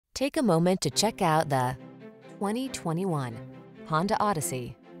Take a moment to check out the 2021 Honda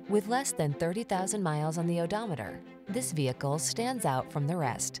Odyssey. With less than 30,000 miles on the odometer, this vehicle stands out from the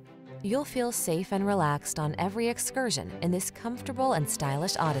rest. You'll feel safe and relaxed on every excursion in this comfortable and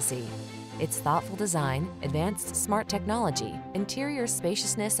stylish Odyssey. Its thoughtful design, advanced smart technology, interior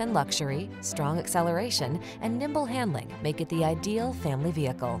spaciousness and luxury, strong acceleration, and nimble handling make it the ideal family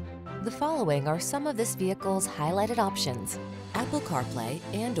vehicle. The following are some of this vehicle's highlighted options: Apple CarPlay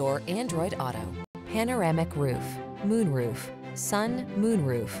and/or Android Auto, panoramic roof, moonroof, sun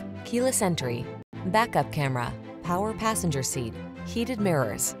moonroof, keyless entry, backup camera, power passenger seat, heated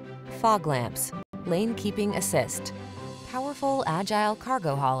mirrors, fog lamps, lane keeping assist. Powerful, agile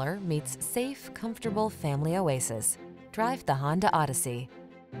cargo hauler meets safe, comfortable family oasis. Drive the Honda Odyssey.